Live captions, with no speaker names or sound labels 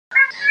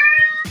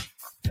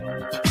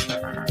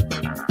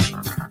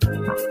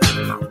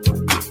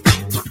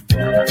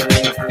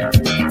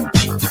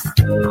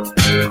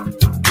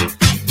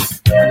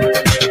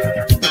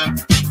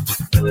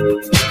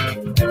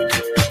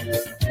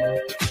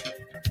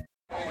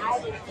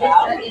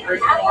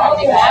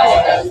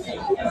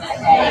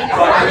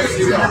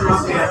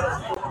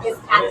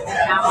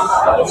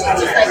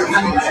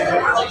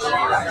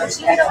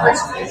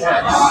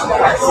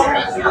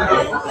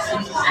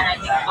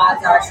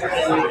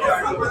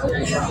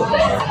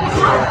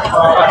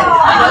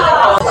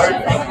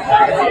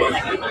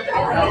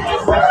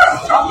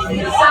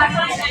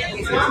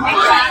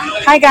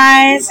Hi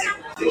guys.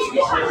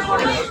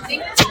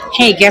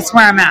 Hey, guess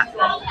where I'm at?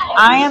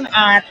 I am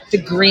at the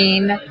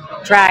Green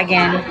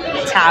Dragon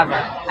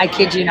Tavern. I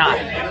kid you not.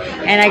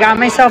 And I got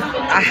myself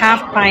a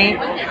half pint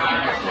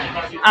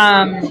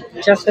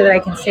just so that I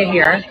can sit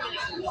here.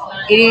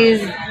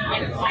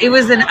 It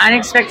was an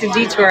unexpected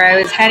detour. I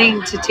was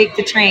heading to take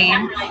the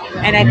train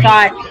and I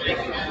thought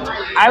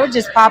I would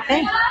just pop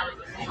in.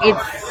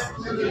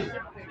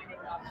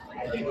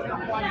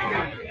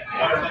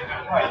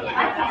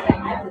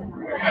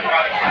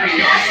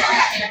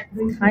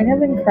 It's kind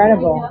of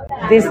incredible.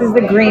 This is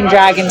the Green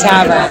Dragon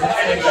Tavern.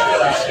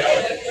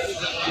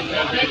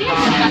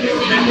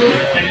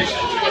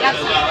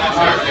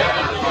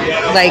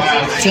 Like,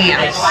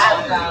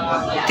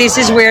 damn. This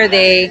is where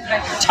they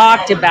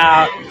talked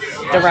about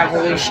the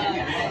revolution.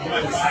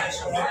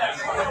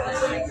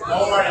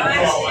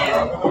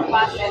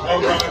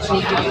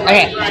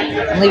 Okay,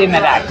 I'm leaving my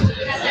bag.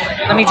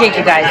 Let me take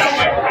you guys.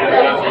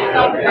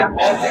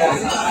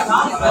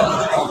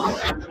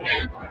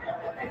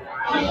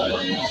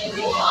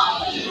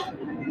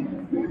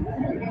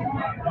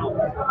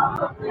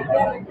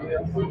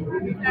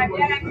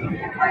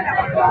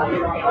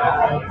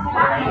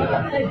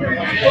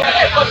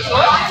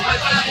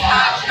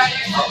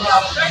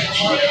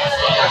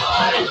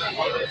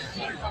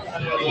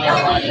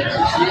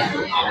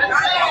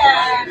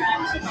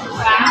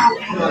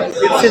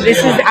 So this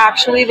is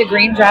actually the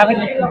Green Dragon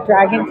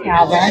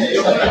Tavern.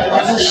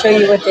 Let me show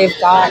you what they've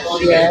got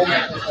here.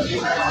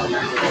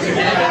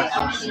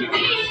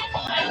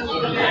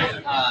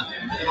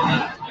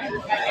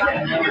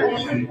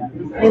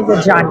 Here's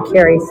the John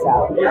Kerry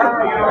stuff.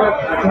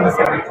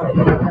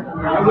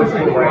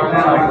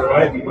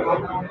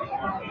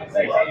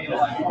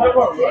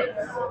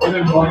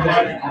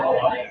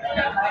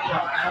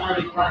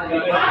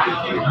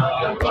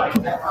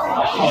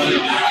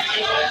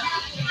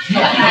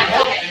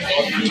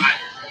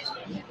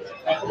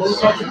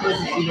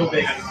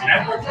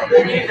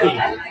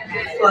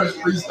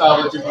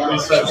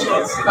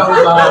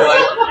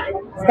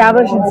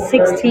 Established in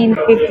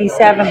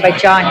 1657 by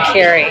John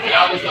Kerry,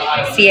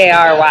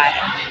 C-A-R-Y.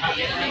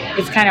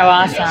 It's kind of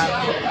awesome.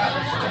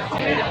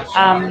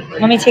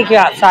 Let me take you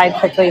outside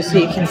quickly so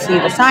you can see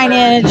the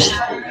signage.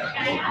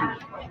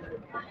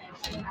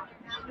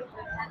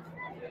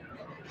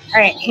 All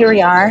right, here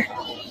we are.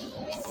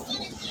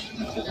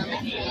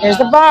 Here's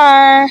the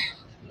bar.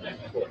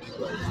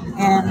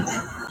 And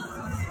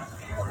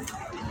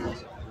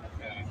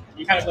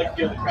you kind of like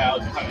feel the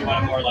crowd. You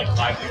want a more like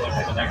lively look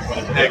at the next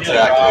one.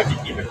 Exactly. You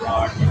keep it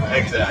rock.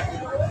 Exactly.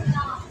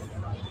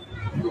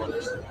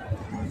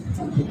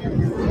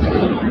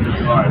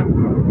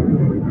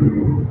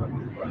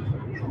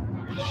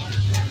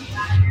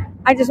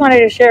 I just wanted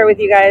to share it with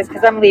you guys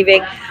because I'm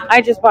leaving.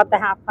 I just bought the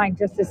half pint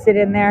just to sit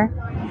in there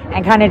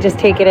and kind of just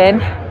take it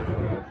in.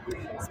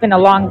 It's been a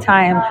long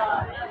time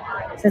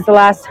since the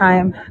last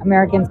time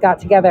Americans got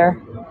together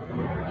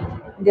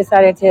and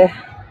decided to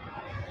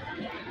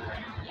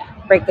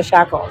break the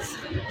shackles.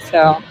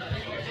 So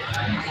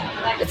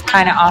it's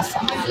kind of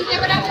awesome.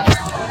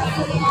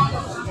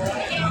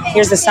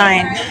 Here's the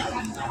sign.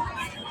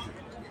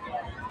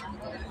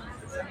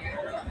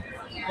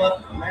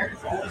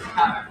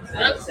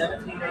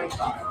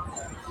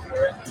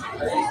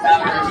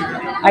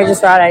 I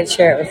just thought I'd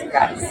share it with you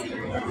guys.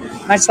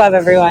 Much love,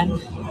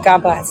 everyone. God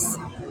bless.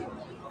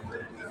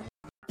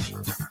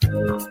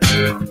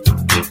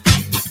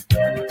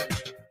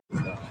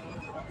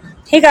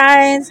 Hey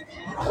guys.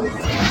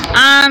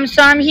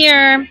 So I'm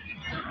here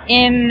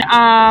in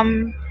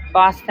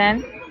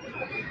Boston,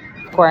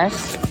 of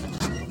course.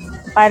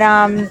 But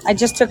I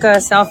just took a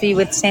selfie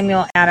with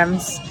Samuel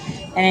Adams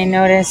and I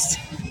noticed,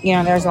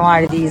 there's a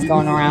lot of these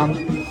going around.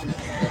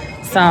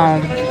 So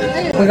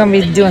we're going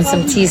to be doing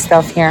some tea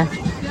stuff here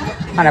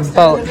on a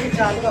boat.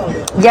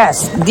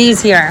 Yes,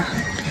 these here.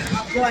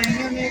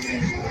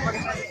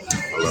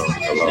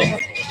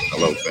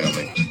 Hello,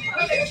 family.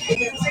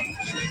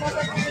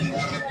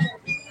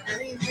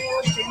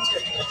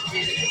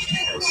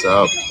 What's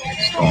up?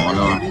 What's going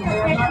on?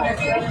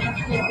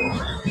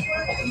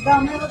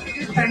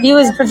 He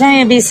was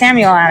pretending to be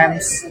Samuel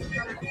Adams,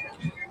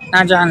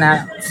 not John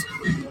Adams.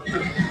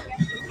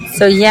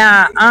 So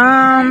yeah,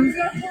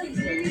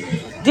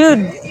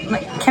 dude,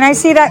 can I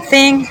see that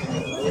thing?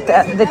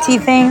 The tea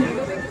thing?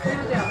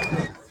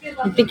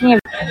 I'm thinking of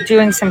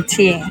doing some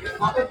tea.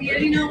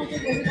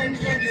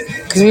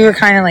 Because we were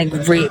kind of like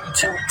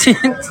raped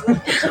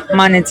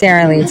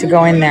monetarily to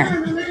go in there.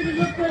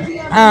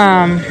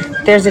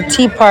 There's a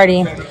tea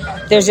party.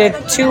 There's a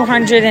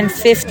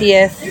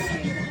 250th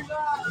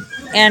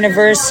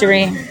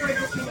anniversary.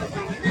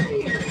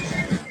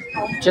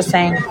 Just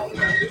saying.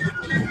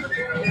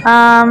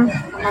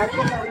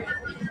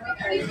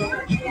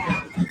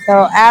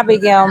 So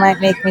Abigail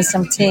might make me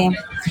some tea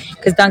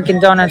because Dunkin'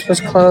 Donuts was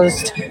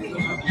closed.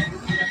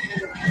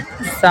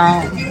 So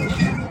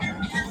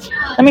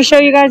let me show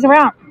you guys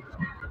around.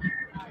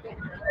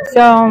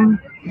 So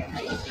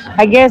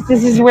I guess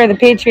this is where the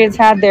Patriots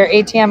had their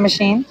ATM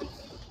machine.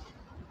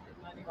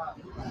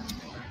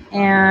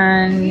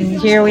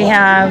 And here we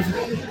have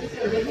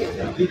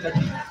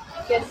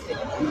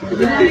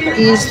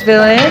East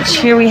Village.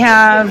 Here we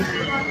have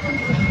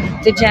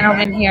the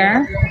gentleman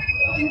here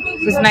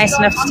who's nice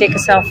enough to take a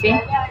selfie.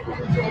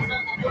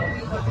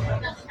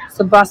 It's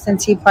a Boston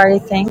Tea Party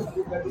thing.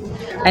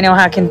 I know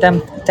how can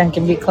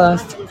Dunkin' be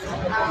closed.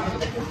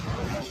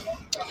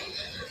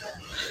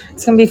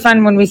 It's going to be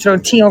fun when we throw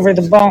tea over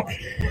the boat.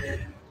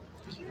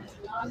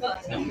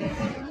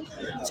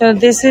 So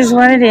this is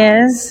what it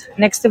is.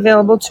 Next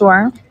available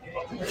tour.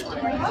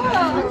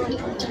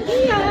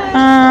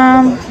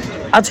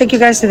 I'll take you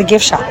guys to the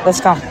gift shop.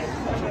 Let's go.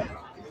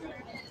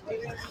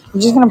 I'm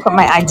just going to put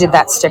my I did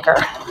that sticker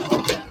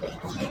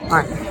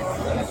on.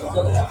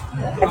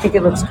 I think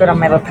it looks good on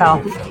my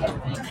lapel.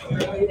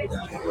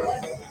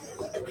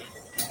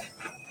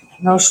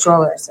 No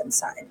strollers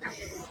inside.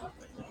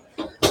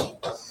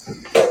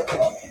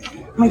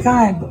 Oh my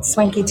God,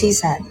 swanky tea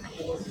set.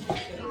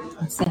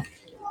 Let's see.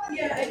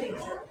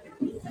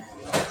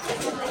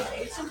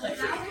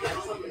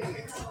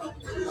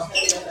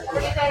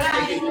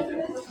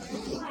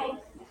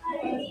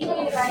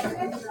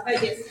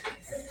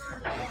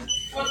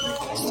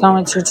 So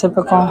it's your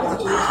typical.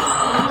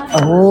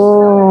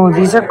 Oh,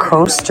 these are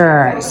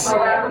coasters.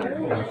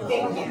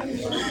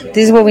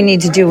 This is what we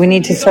need to do. We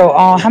need to throw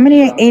all. How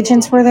many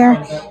agents were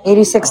there?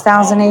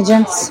 86,000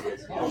 agents.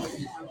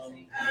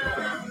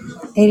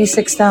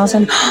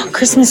 86,000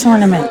 Christmas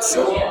ornaments.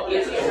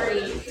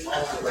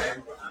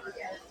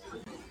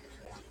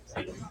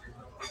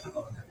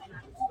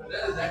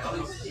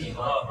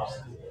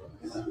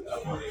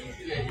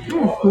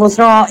 We'll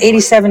throw all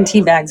 87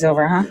 tea bags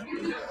over, huh?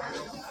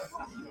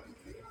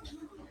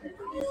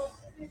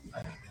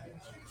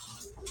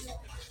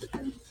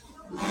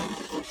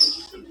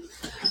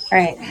 All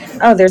right.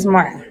 Oh, there's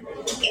more.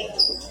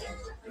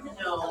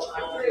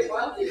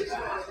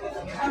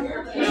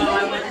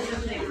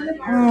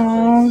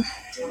 Oh,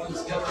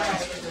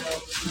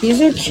 these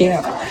are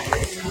cute.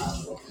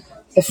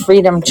 The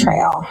Freedom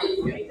Trail.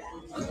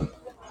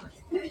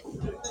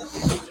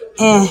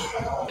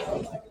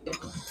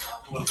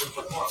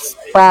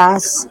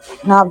 Brass,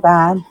 not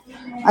bad.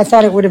 I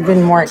thought it would have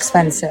been more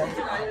expensive.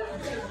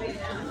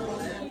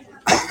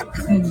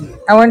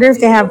 I wonder if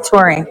they have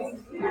Tori.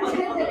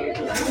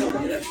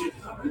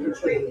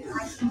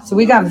 So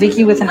we got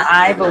Vicky with an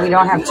I, but we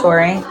don't have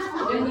Tori.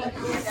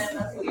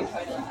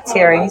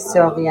 Terry,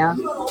 Sylvia.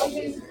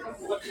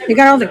 They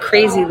got all the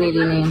crazy lady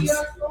names.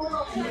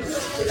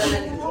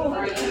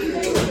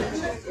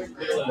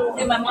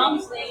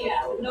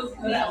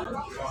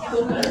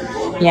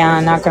 Yeah,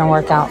 not gonna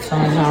work out for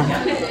me, huh?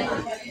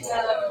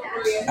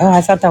 Oh,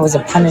 I thought that was a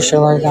Punisher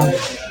logo.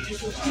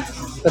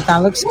 But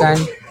that looks good.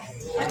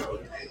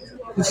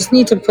 We just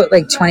need to put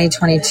like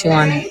 2022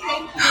 on it.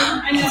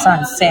 It's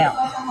on sale.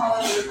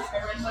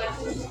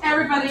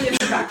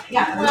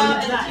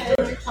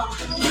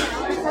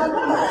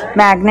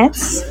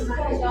 Magnets.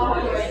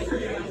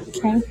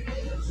 Okay.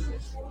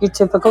 Your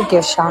typical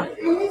gift shop.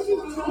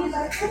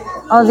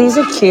 Oh, these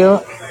are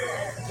cute.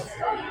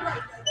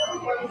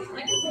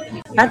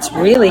 That's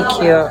really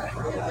cute.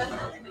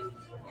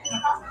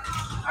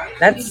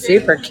 That's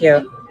super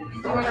cute.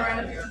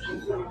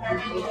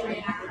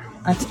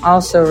 That's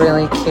also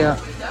really cute.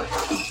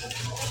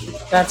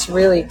 That's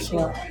really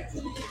cute.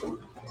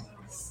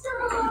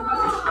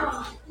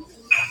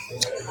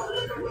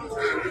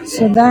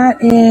 So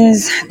that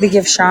is the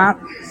gift shop.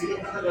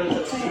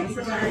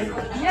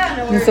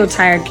 I'm so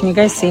tired. Can you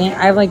guys see?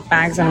 I have like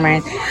bags on my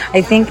head.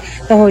 I think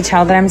the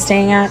hotel that I'm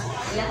staying at,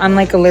 I'm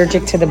like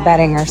allergic to the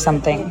bedding or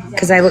something.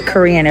 Because I look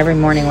Korean every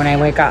morning when I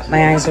wake up.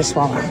 My eyes are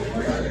swollen.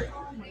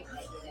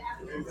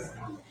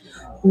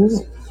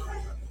 Ooh.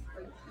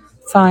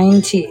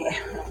 Fine tea.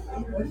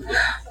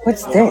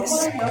 What's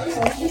this?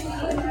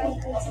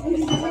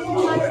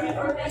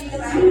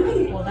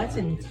 Well, that's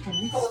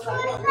intense.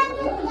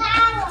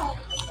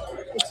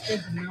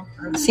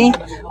 See,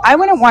 I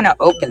wouldn't want to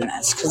open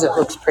this because it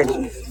looks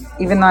pretty.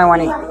 Even though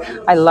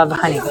I love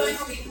honey.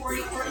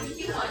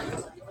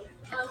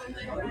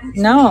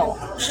 No.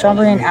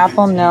 Strawberry and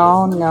apple,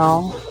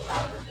 no.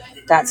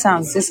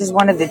 This is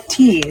one of the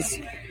teas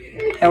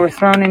that were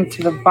thrown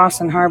into the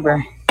Boston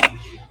Harbor.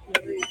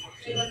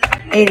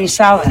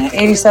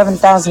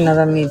 87,000 of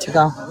them need to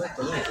go.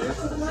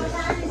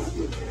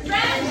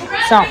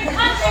 So.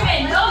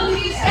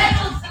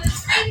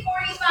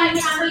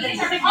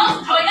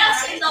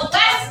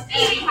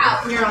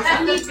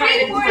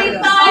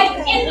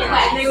 3:45 in the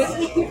West. They would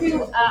take you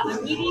to a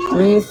meeting.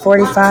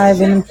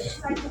 3:45 in.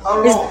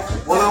 Is,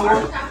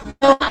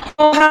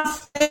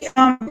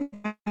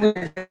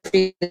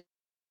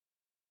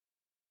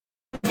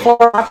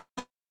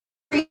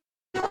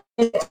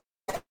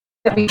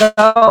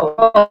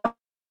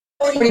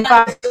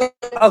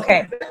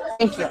 Okay,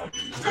 thank you.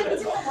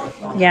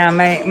 Yeah,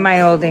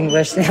 my old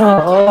English.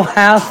 Oh,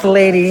 house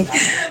lady.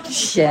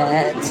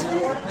 Shit.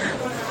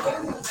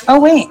 Oh,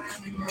 wait.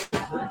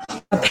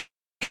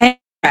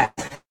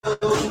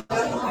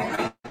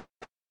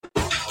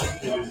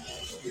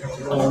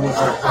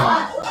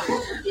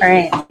 All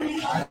right.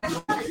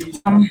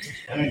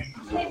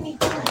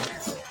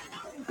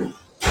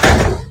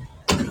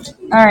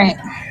 All right.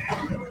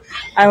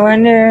 I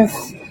wonder if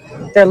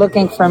they're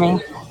looking for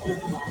me.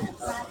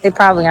 They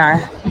probably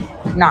are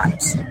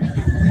not.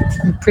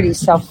 I'm pretty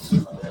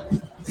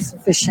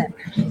self-sufficient.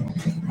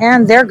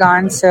 And they're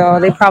gone, so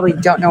they probably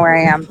don't know where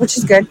I am, which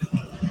is good.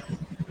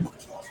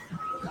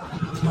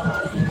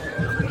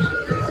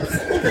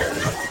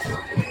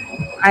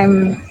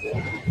 I'm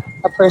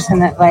a person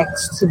that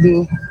likes to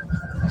be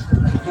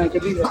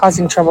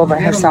causing trouble by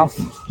herself.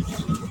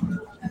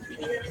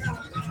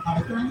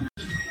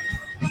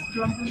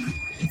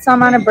 So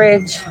I'm on a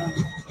bridge.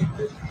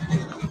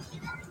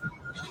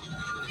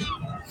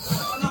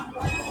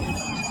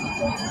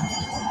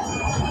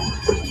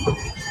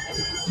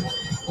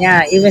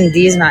 Yeah, even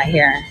Dee's not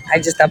here. I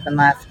just up and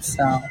left,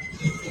 so.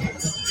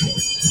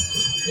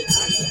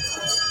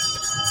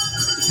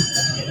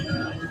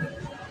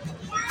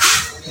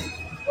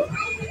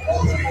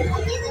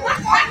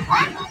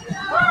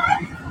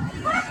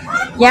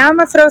 Yeah, I'm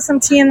gonna throw some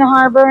tea in the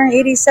harbor.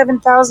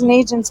 87,000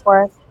 agents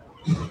worth.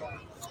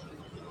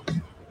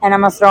 And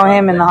I'm gonna throw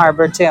him in the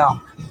harbor too.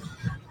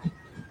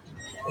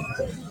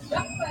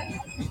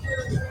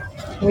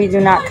 We do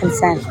not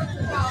consent.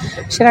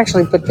 Should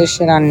actually put this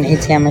shit on an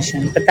ATM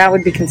machine, but that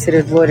would be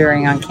considered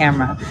loitering on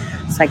camera,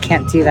 so I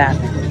can't do that.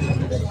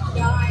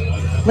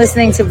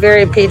 Listening to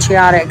very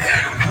patriotic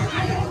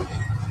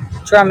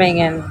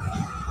drumming and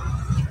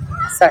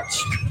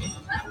such.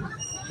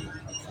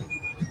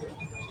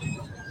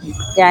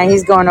 Yeah,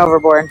 he's going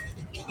overboard.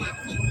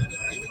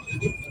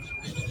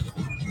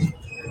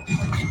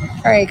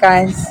 All right,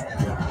 guys.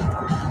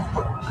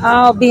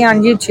 I'll be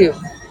on YouTube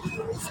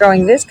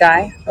throwing this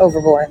guy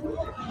overboard.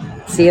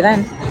 See you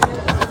then.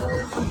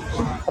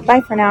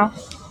 Bye for now.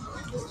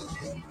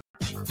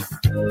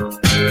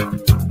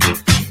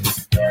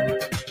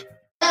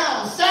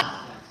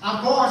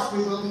 Of course,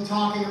 we will be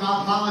talking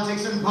about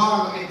politics and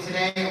Parliament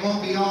today. It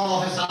won't be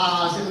all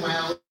huzzahs and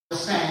well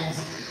said.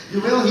 You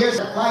will hear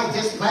some quite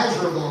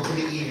displeasurable to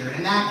the ear.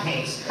 In that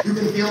case, you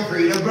can feel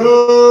free to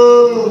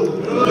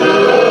boo.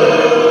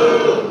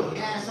 Boo.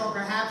 Yes, or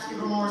perhaps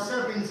give a more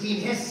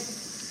serpentine hiss.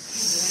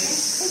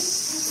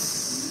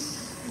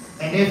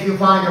 And if you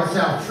find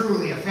yourself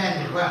truly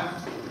offended, well,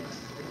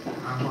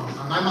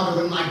 my mother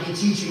wouldn't like me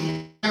teaching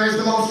you. There is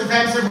the most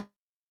offensive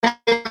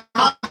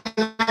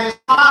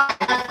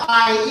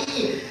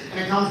F-I-E. And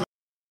it comes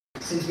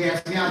since we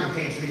have some younger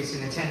patriots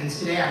in attendance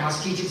today, I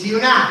must teach it to you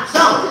now.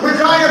 So, we're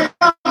drawing your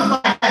thumbs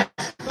by heads.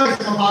 Place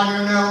them upon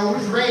your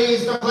nose,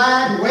 raise the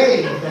flag,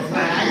 wave the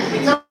flag.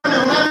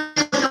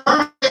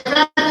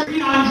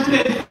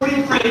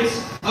 340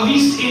 crates of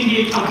East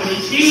India Company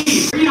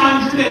cheese.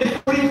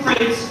 340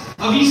 crates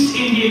of East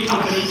India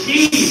Company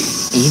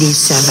cheese.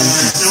 87.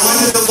 Now,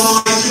 under the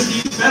law, each of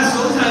these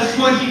vessels has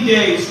 20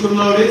 days to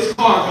unload its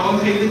cargo and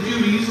pay the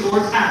duties or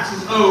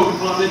taxes owed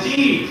upon the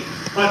deed.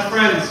 But,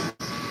 friends,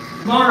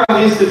 tomorrow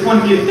is the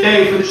 20th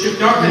day for the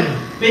shipyard,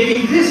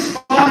 making this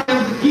body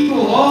of the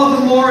people all the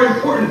more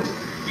important.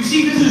 You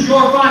see, this is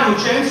your final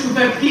chance to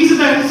effect these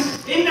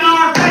events in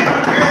our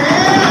favor.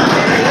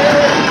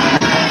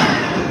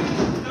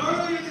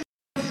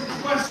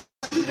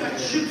 That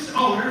ship's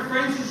owner,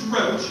 Francis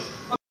Roach,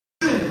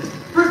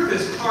 if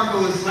this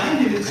cargo is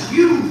landed, it's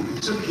you,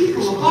 the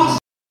people of Boston.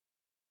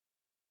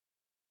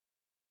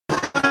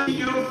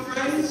 You know,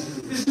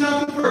 friends, this is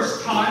not the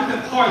first time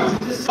that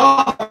Parliament has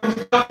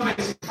offered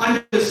governments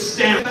under the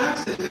Stamp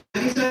Act and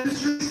many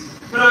industries,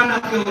 but I'm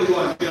not the only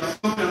one to have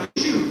spoken on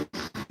the issue.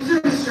 Is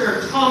there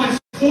Mr. Thomas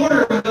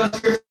Porter with us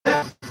here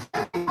today?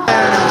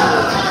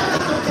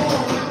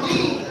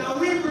 Now,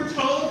 we were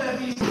told that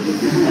these...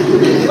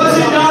 Was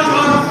it not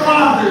our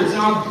fathers,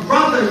 our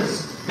brothers,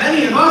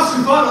 many of us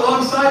who fought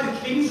alongside the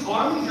King's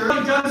army,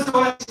 surely done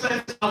so at the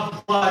expense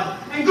of blood,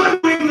 and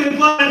good New England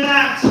blood in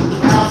that?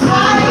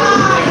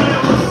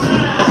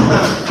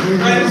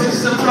 Friends,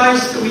 it's the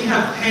price that we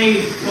have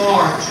paid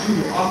far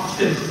too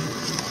often.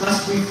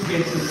 Lest we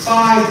forget the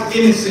 5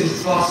 innocent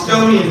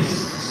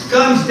Bostonians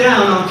gunned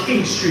down on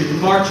King Street in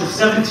March of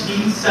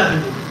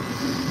 1770.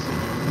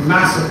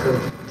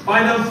 Massacred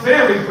by the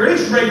very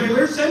British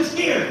regulars sent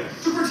here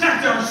to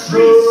protect our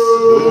streets.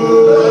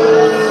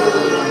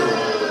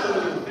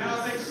 Now,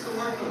 thanks to the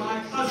work of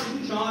my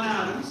cousin, John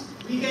Adams,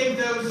 we gave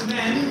those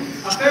men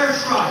a fair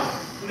trial.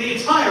 The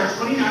entire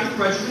 29th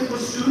Regiment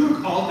was soon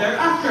recalled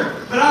thereafter.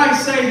 But I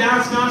say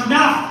that's not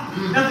enough.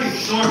 Nothing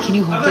short Can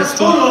you hold of a this,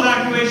 total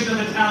evacuation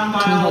of the town by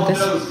Can you all hold of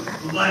this? those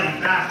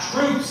bloody-backed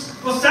troops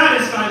will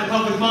satisfy the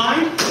public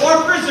mind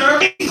or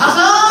preserve peace. Our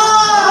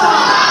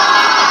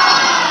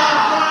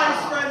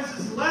friends,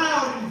 as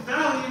loud and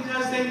valiant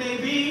as they may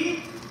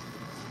be,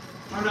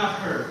 are not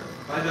heard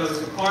by those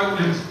in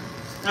Parliament.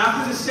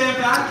 After the Stamp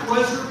Act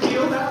was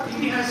repealed at the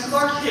behest of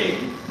our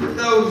King,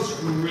 those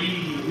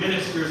greedy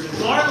ministers in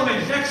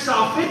Parliament next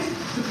saw fit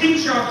to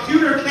pinch our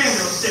pewter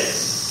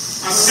candlesticks.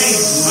 Our paint,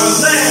 our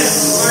lead,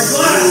 our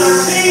glass, our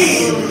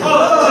tea,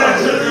 all of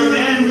that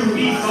man who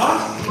we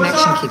thought was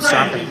Connection our keeps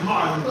friend dropping. in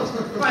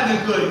Parliament, by the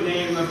good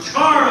name of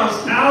Charles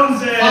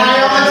Townsend.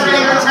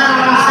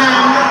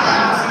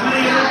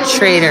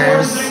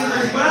 Traitors.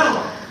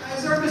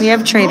 We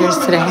have traitors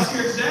today.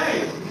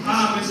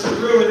 Mr.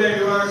 Brewer, there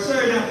you are,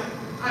 sir. Now,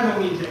 I don't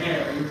mean to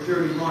air your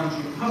dirty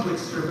laundry in public,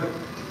 sir, but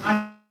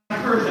I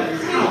heard that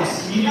your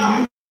house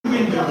needed new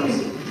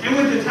windows. And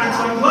with the tax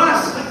on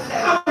glass,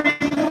 how are you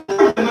going to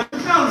afford them under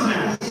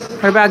Townsend?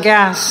 What about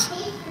gas?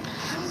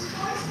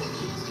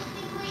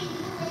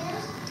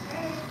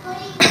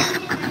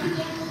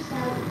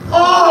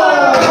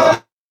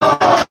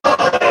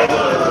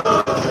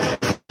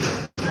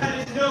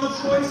 That is no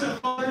choice of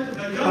father to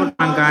the young. Hold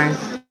on, guys.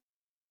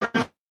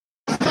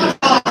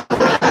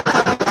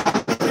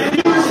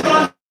 And in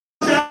response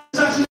to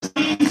such as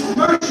these,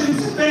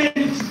 merchants band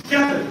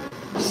together,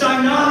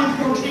 sign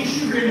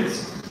non-importation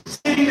agreements,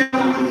 stating that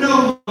we would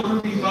no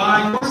longer be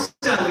buying or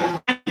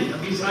selling any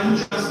of these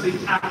unjustly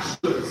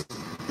taxed goods.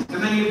 And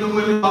many of the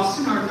women,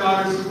 Boston, our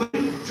daughters of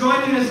women,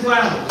 joined in as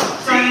well,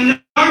 signing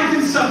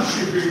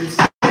non-consumption agreements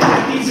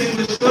that these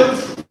English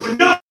goods would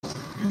not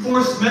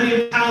force many of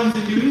the towns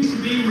and duties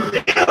to be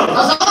repealed.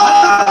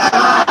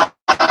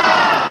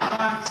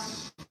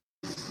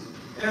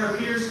 There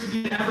appears to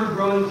be an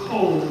ever-growing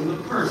hole in the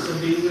purse of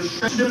the English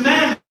church.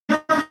 Demand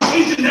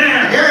verification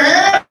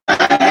there.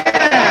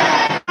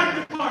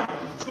 Magna Carta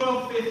of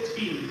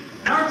 1215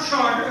 and our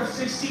Charter of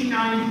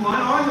 1691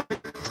 are the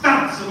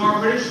facts of our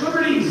British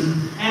liberties,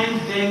 and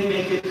they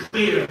make it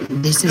clear.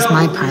 This is No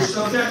my British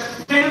part.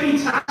 subject can be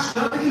taxed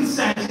without the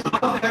consent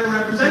of their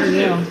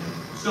representative.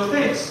 So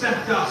they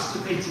expect us to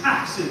pay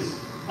taxes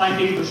like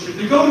Englishmen,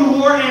 to go to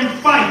war and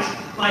fight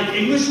like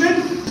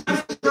Englishmen.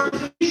 That's their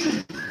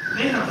reputation.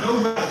 They have no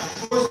right to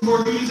force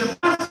more duties of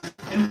us,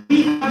 and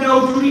we have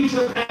no duty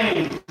to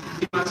pay.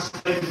 We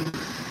must pay.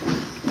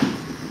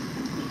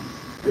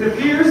 It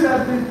appears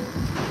that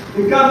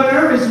the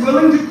governor is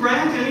willing to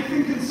grant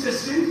anything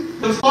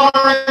consistent. The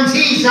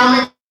guarantee shall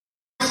make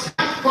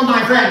for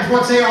my friends.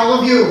 What say all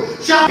of you?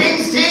 Shall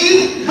King's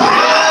tea?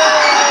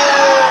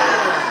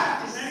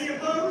 Any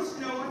opposed?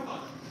 No one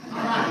thought.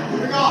 All right,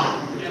 moving on.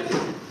 Yes.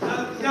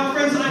 Now,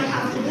 friends, I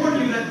have to warn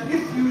you that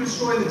if you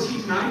destroy the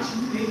tea tonight,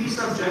 you may be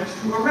subject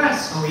to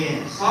arrest. Oh,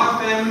 yes. Our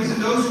families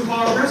and those who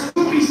are arrested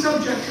will be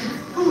subject to the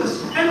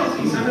fullest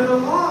penalties under the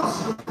law.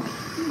 So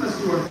we must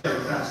do our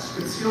very best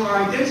to conceal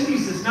our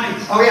identities this night.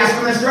 Oh, yes,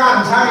 but Mr.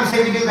 Adams, how do you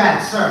say we do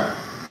that, sir?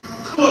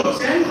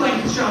 Cloaks and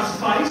blankets shall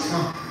suffice.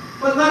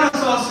 But let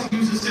us also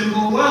use a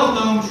symbol well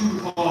known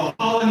to all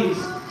colonies.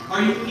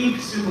 Our unique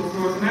symbol for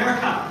North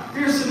America.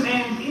 Fearsome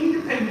and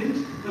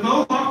independent, the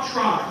Mohawk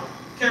tribe.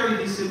 Carry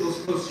these symbols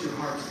close to your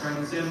hearts,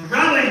 friends, and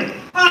rally!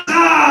 Boston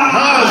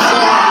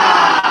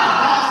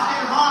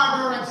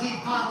Harbor a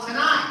teapot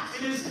tonight.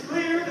 It is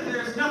clear that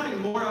there is nothing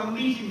more a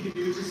meeting can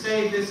do to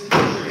save this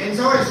country. And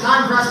so it's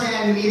time for us to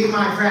end the meeting,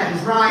 my friends.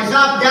 Rise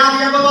up,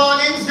 gather your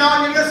belongings,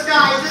 dawn in the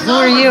skies. Who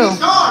are you?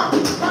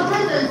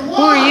 Who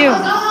are you?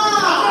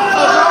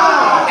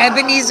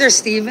 Ebenezer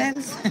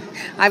Stevens?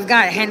 I've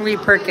got Henry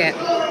Perkett.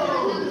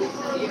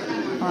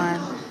 Hold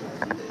on.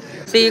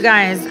 So you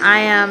guys, I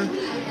am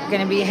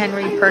going to be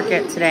Henry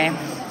Perkett today.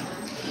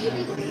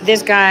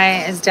 This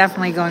guy is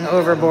definitely going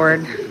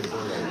overboard,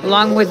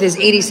 along with his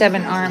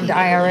 87 armed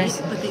IRS.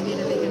 But they made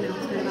a big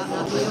announcement about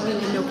not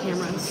violating and no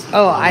cameras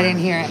Oh, I didn't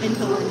hear it.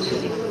 until our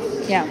meeting.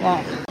 Yeah,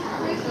 well,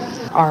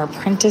 our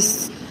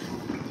apprentice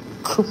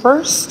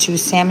Coopers to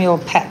Samuel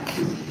Peck.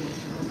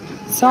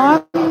 So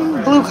I'm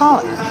blue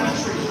collar.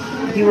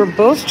 You were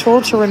both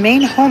told to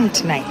remain home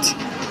tonight.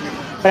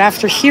 But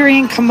after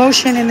hearing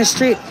commotion in the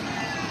street...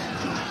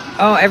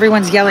 Oh,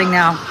 everyone's yelling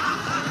now.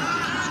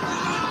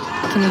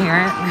 Can you hear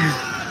it?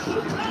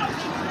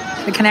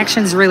 The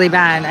connection's really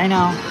bad, I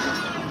know.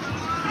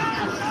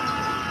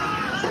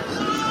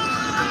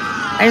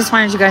 I just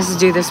wanted you guys to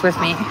do this with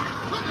me.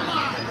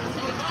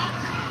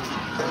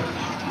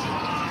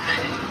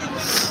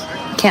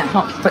 Can't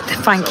help but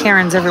find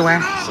Karens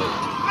everywhere.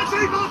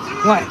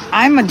 What?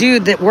 I'm a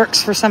dude that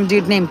works for some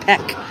dude named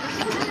Peck.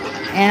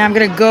 And I'm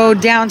going to go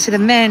down to the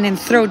men and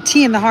throw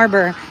tea in the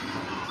harbor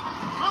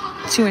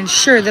to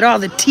ensure that all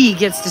the tea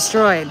gets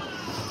destroyed.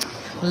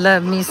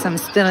 Love me some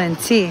spilling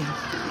tea.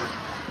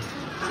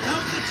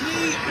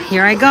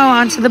 Here I go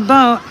onto the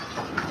boat.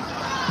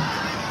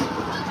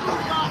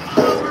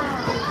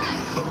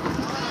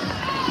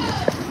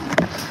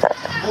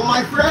 Oh,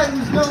 my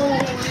friends, no.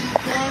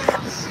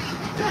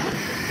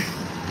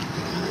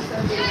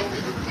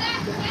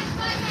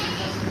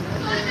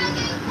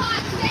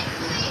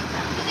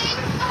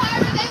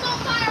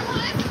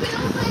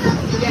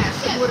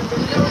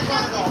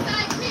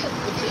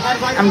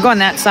 I'm going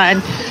that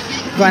side.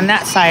 Going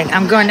that side.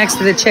 I'm going next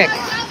to the chick.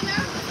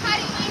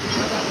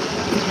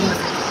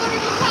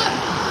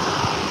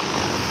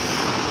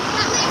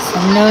 So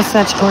no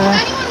such order.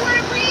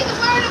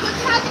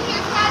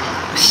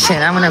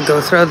 Shit, I'm gonna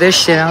go throw this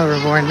shit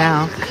overboard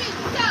now.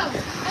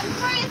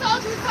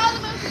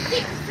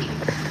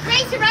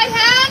 Raise your right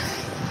hand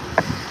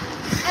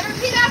and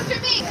repeat after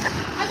me.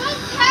 I won't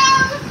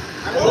tell.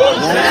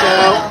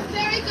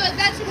 Very good,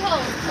 that should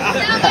hold.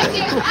 Now, my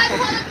dears, I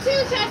call up 2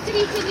 chests to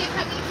each India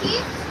Company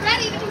chief,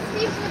 ready to be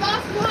received from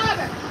Boston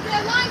Harbor.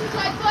 Their lines is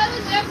like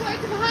boiling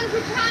airports of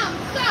 100 pounds.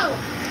 So,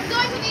 I'm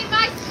going to need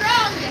my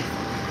strongest,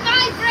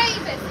 my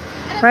bravest,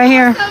 and Right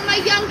here. also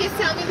my youngest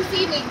help me this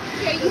evening.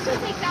 Here, you can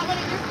take that one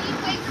in your feet,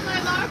 wait for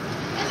my mark,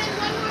 and then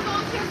one more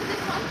volunteer for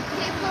this one.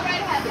 Please go right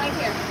ahead, right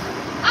here.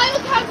 I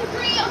will count to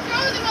 3. I'll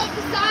throw the rope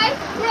aside.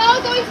 We're all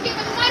going to give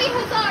a mighty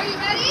huzzah. Are you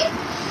ready?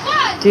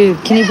 1. Dude,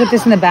 can you put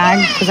this in the bag?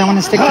 Because I want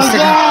to stick the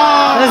sticker.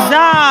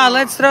 Huzzah!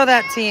 Let's throw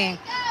that tea.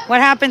 What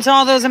happened to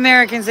all those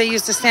Americans that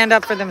used to stand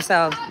up for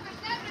themselves?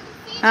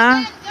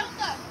 Huh?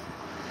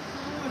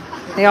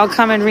 They all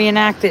come and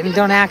reenact it and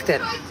don't act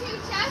it.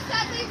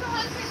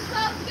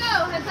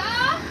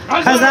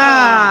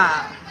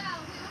 Huzzah!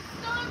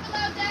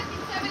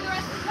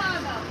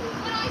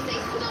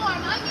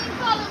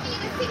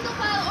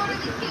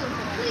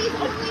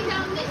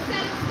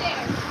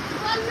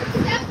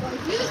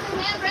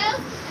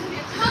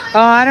 Oh,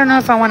 I don't know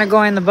if I want to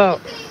go in the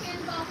boat.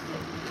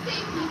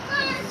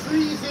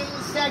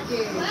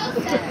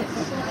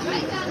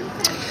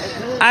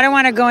 I don't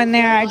want to go in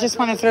there. I just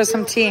want to throw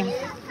some tea.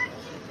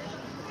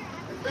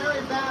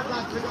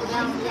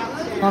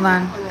 Hold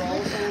on.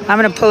 I'm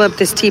going to pull up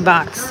this tea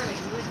box.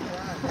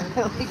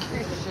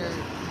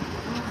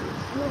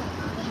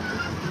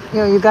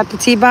 Yo, you got the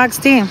tea box,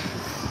 D?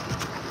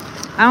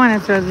 I want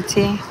to throw the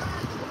tea.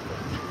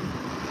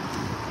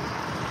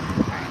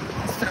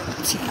 Let's throw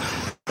the tea.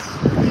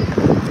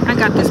 I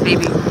got this,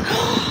 baby.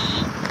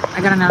 I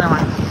got another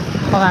one.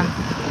 Hold on.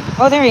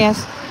 Oh, there he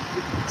is.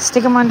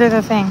 Stick him under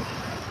the thing.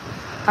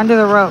 Under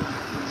the rope.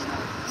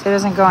 So it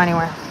doesn't go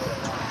anywhere.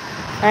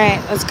 All right,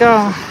 let's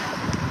go.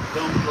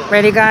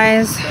 Ready,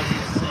 guys?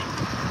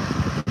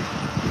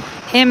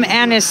 Him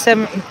and his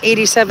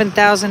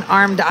 87,000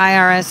 armed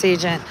IRS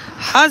agent.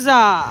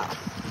 Huzzah!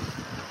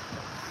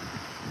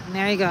 And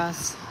there he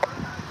goes.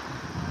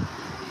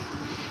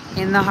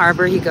 In the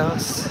harbor he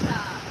goes.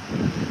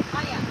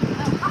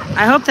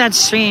 I hope that's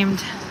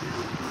streamed.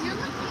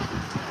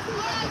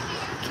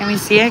 Can we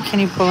see it? Can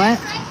you pull it?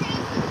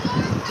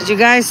 Did you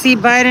guys see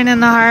Biden in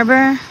the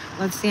harbor?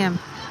 Let's see him.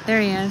 There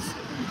he is.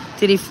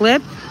 Did he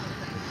flip?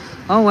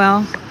 Oh,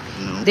 well.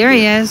 No. There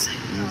he is.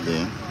 He's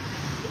there.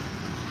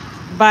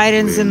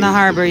 Biden's in the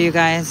harbor, you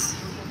guys.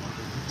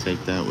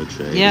 Take that with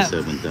your Yep.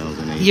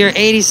 87,000 agents. Your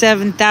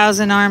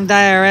 87,000 armed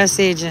IRS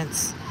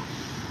agents.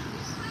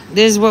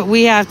 This is what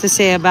we have to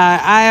say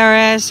about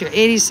IRS, your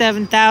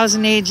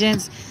 87,000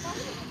 agents,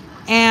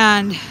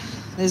 and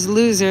this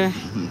loser.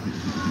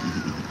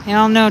 You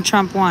all know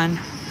Trump won.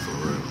 For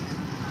real.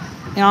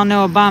 You all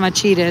know Obama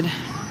cheated.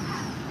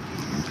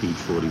 Impeach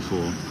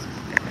 44.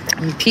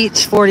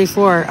 Impeach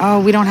 44.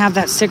 Oh, we don't have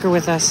that sticker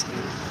with us.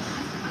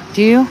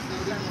 Do you?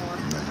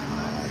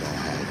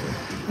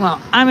 Well,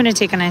 I'm going to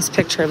take a nice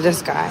picture of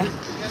this guy.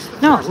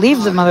 No,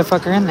 leave the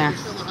motherfucker in there.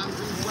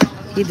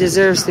 He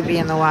deserves to be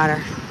in the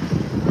water.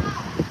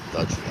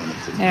 Thought you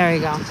wanted to. There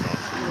you go.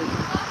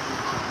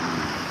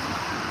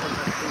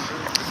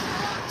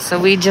 So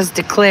we just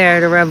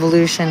declared a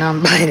revolution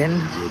on Biden.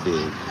 You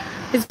did.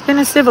 It's been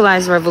a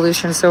civilized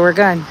revolution, so we're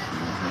good.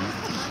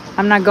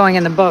 I'm not going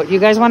in the boat. You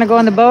guys want to go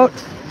in the boat?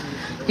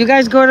 You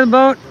guys go to the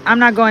boat? I'm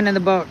not going in the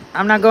boat.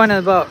 I'm not going to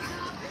the boat.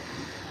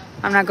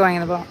 I'm not going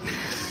in the boat.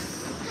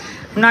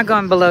 I'm not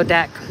going below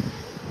deck.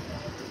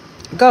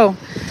 Go.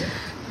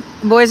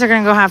 The boys are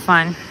going to go have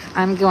fun.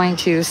 I'm going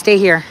to stay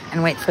here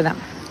and wait for them.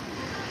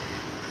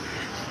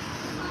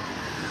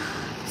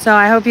 So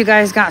I hope you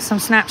guys got some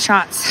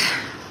snapshots.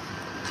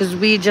 Because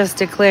we just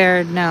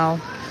declared no.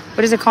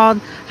 What is it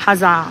called?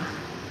 Huzzah.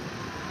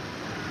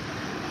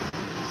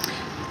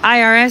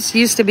 IRS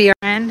used to be our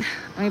friend.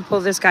 Let me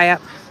pull this guy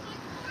up.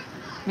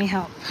 Let me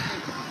help.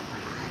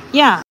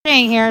 Yeah, I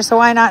ain't here, so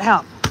why not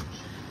help?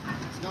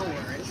 No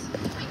worries.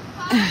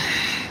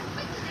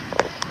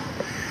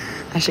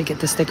 I should get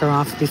the sticker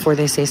off before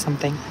they say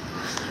something.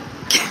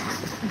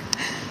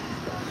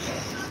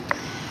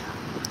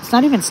 It's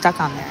not even stuck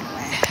on there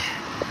anyway.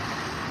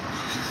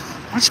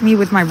 Watch me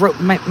with my rope.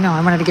 No,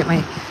 I wanted to get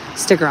my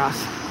sticker off.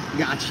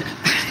 Gotcha.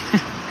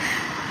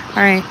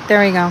 All right, there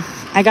we go.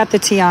 I got the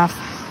tee off.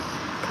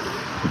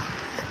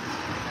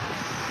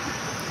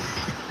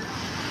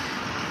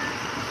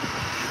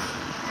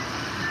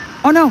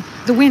 Oh no,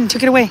 the wind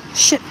took it away.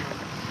 Shit.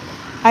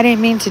 I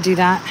didn't mean to do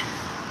that.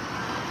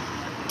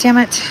 Damn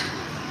it.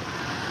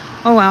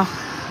 Oh well.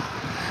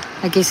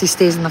 I guess he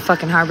stays in the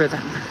fucking harbor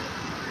then.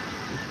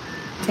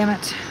 Damn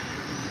it.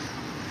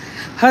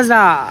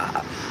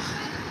 Huzzah.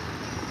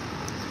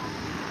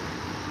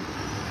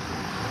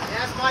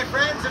 Yes, my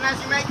friends, and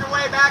as you make your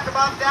way back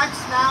above decks,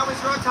 now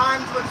is your time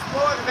to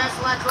explore the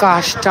vessel at your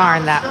Gosh leisure.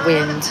 darn that Stern,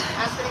 wind.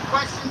 ask any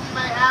questions you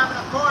may have, and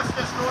of course,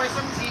 destroy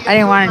some tea. I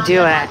didn't want to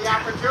do it. The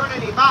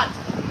opportunity, but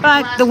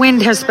the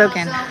wind has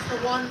spoken. To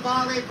one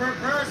volley per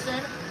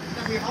person,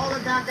 then we haul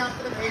it back up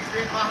to the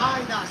Patriot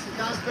behind us. It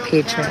does build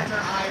Patriot.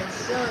 character, I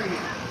assure you.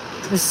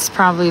 This is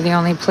probably the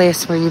only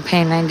place where you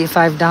pay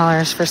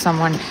 $95 for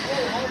someone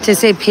to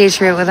say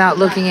Patriot without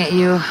looking at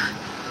you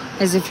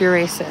as if you're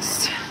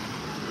racist.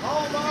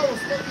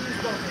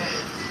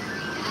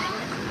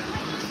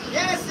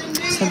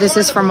 So this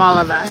is from all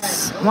of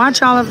us.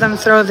 Watch all of them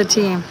throw the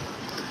tea.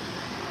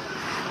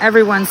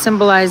 Everyone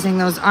symbolizing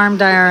those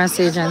armed IRS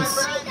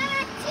agents.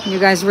 You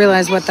guys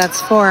realize what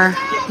that's for,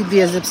 you'd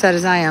be as upset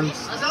as I am. I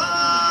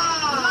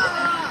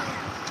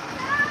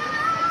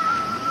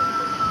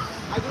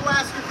do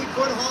ask if we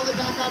could hold it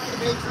back up to the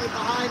Patriot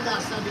behind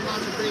us. That'd be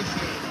much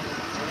appreciated.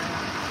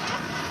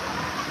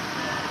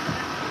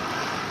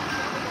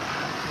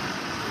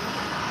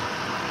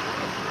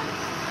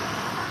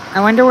 I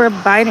wonder where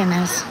Biden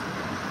is.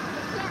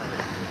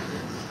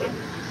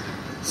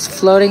 He's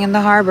floating in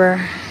the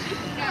harbor.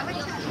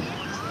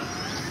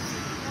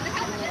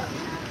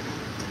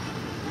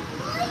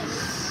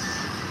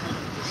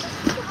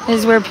 This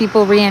is where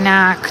people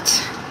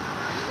reenact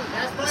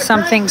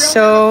something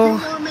so...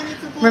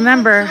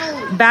 Remember,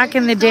 back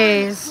in the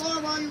days,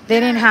 they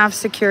didn't have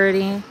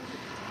security.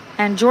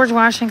 And George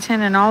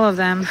Washington and all of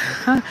them,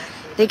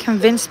 they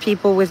convinced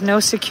people with no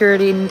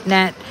security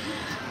net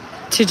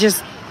to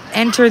just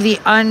enter the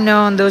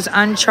unknown, those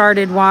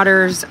uncharted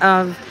waters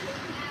of,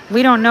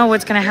 we don't know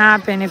what's going to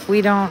happen if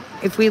we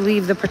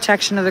leave the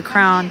protection of the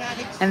crown.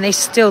 And they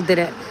still did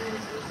it.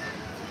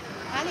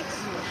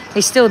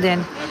 They still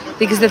did.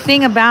 Because the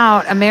thing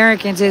about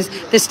Americans is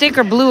the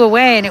sticker blew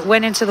away and it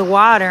went into the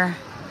water.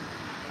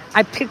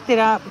 I picked it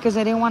up because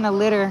I didn't want to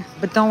litter.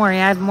 But don't worry,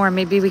 I have more.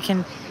 Maybe we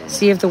can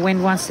see if the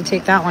wind wants to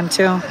take that one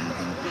too.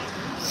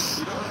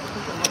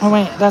 Oh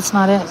wait, that's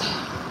not it.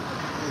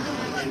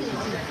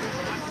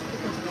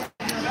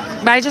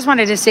 But I just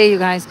wanted to say, you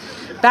guys,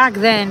 back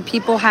then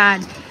people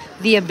had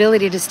the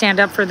ability to stand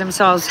up for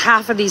themselves.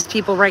 Half of these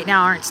people right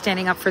now aren't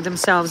standing up for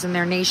themselves and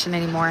their nation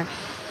anymore.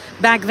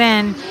 Back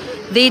then,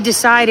 they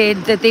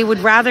decided that they would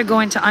rather go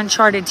into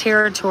uncharted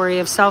territory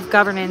of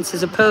self-governance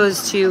as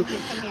opposed to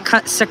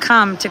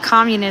succumb to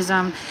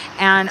communism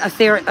and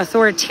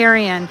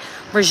authoritarian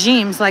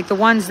regimes like the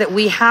ones that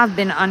we have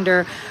been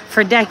under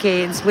for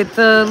decades, with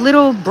the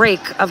little break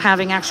of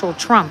having actual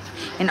Trump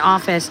in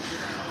office,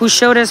 who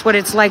showed us what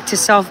it's like to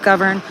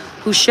self-govern,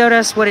 who showed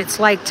us what it's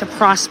like to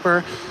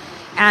prosper.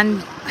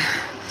 And,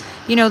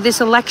 you know,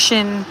 this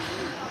election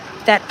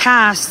that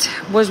passed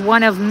was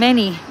one of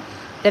many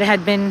that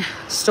had been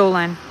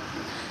stolen,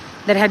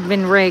 that had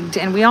been rigged.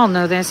 And we all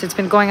know this. It's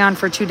been going on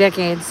for 2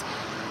 decades.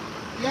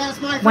 Yes,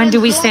 when do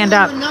we stand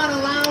up?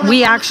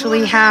 We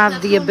actually have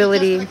the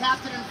ability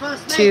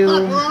to...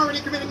 We're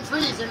already committing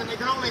treason and they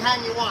can only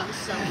hang you once,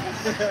 so...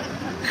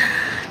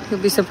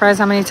 You'll be surprised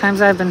how many times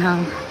I've been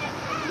hung.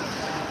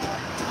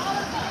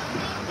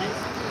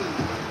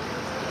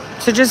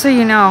 So just so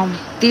you know,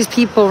 these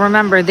people,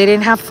 remember, they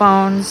didn't have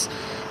phones.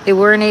 They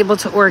weren't able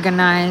to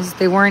organize.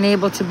 They weren't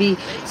able to be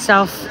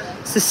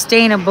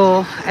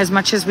self-sustainable as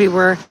much as we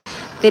were.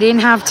 They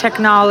didn't have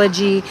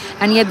technology,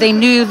 and yet they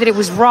knew that it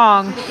was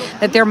wrong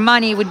that their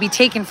money would be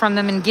taken from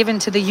them and given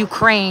to the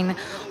Ukraine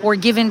or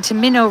given to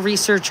minnow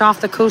research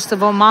off the coast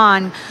of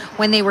Oman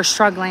when they were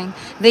struggling.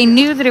 They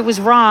knew that it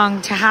was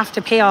wrong to have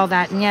to pay all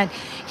that, and yet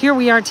here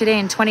we are today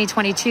in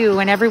 2022,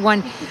 and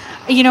everyone,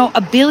 you know,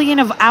 $1 billion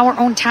of our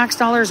own tax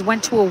dollars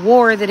went to a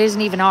war that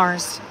isn't even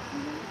ours.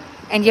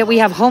 And yet we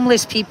have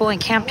homeless people and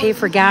can't pay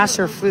for gas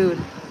or food.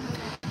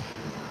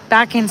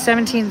 Back in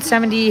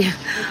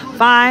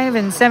 1775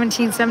 and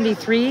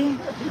 1773,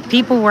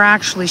 people were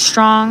actually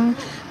strong.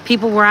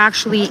 People were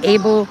actually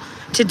able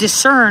to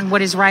discern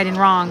what is right and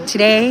wrong.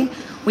 Today,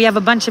 we have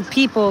a bunch of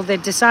people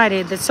that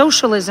decided that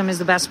socialism is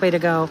the best way to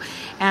go,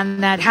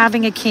 and that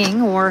having a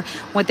king, or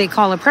what they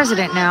call a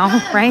president now,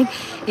 right,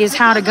 is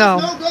how to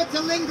go.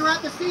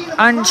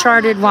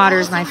 Uncharted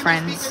waters, my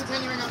friends.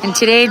 And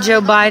today, Joe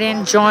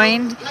Biden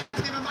joined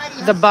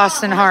the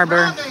Boston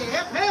Harbor.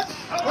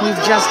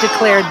 We've just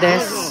declared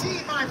this.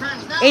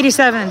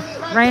 87,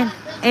 right?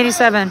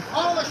 87.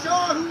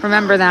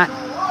 Remember that.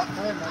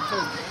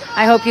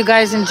 I hope you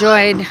guys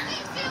enjoyed.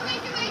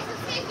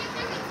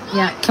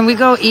 Yeah, can we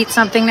go eat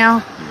something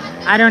now?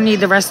 I don't need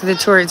the rest of the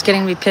tour. It's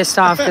getting me pissed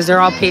off because they're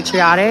all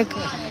patriotic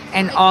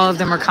and all of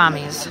them are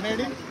commies.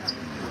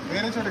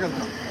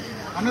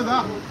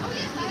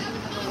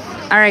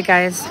 All right,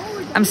 guys.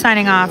 I'm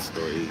signing off.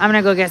 I'm going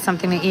to go get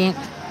something to eat.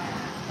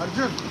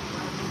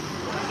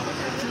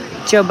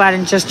 Joe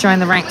Biden just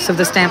joined the ranks of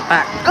the Stamp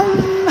Back.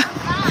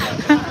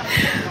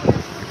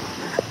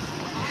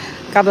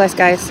 God bless,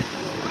 guys.